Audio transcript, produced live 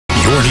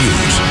Your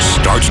news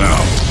starts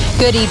now.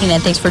 Good evening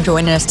and thanks for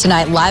joining us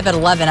tonight. Live at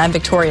 11, I'm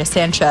Victoria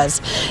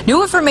Sanchez.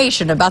 New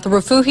information about the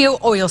Refugio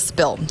oil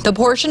spill. The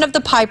portion of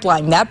the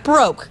pipeline that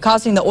broke,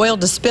 causing the oil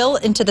to spill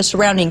into the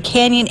surrounding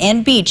canyon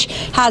and beach,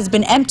 has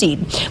been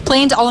emptied.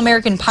 Plains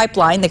All-American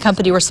Pipeline, the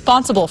company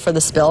responsible for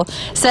the spill,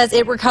 says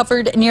it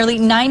recovered nearly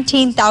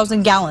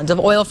 19,000 gallons of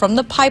oil from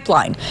the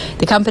pipeline.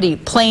 The company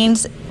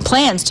plans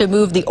to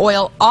move the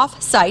oil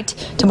off-site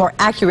to more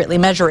accurately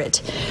measure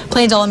it.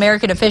 Plains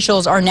All-American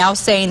officials are now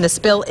saying the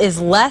spill is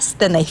less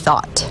than they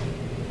thought.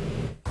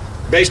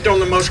 Based on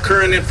the most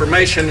current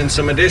information and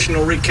some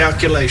additional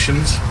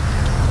recalculations,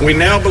 we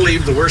now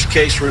believe the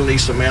worst-case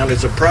release amount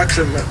is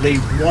approximately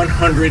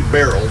 100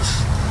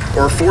 barrels,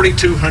 or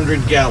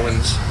 4,200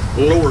 gallons,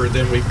 lower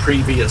than we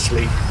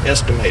previously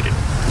estimated.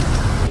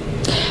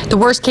 The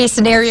worst-case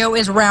scenario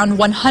is around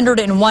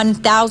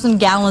 101,000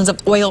 gallons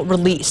of oil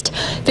released.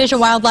 Fish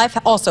and Wildlife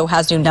also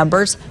has new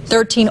numbers.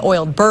 13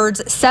 oiled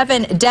birds,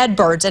 7 dead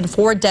birds, and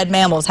 4 dead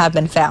mammals have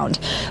been found.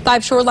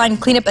 5 shoreline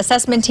cleanup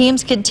assessment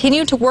teams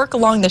continue to work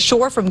along the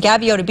shore from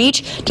Gaviota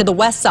Beach to the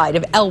west side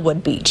of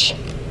Elwood Beach.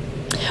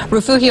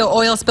 Refugio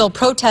oil spill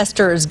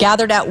protesters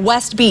gathered at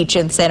West Beach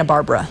in Santa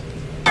Barbara.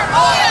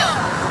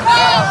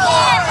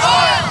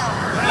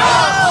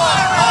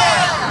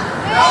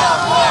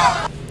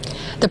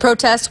 The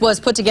protest was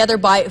put together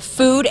by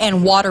Food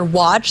and Water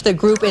Watch. The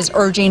group is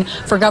urging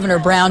for Governor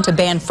Brown to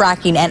ban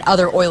fracking and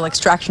other oil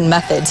extraction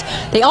methods.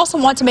 They also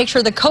want to make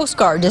sure the Coast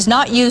Guard does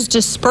not use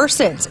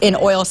dispersants in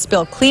oil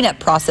spill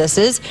cleanup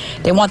processes.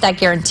 They want that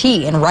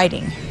guarantee in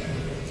writing.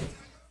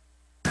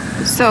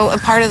 So a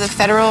part of the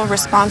federal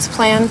response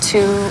plan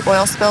to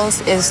oil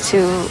spills is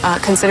to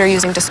consider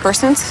using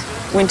dispersants,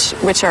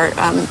 which are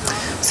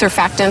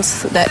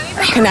surfactants that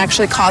can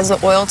actually cause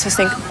the oil to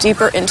sink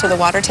deeper into the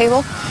water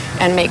table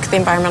and make the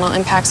environmental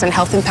impacts and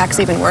health impacts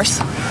even worse.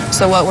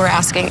 So what we're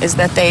asking is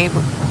that they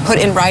put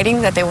in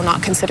writing that they will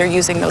not consider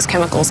using those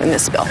chemicals in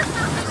this spill.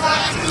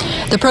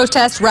 The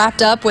protest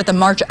wrapped up with a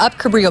march up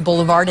Cabrillo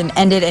Boulevard and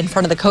ended in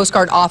front of the Coast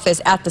Guard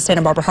office at the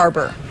Santa Barbara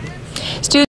Harbor.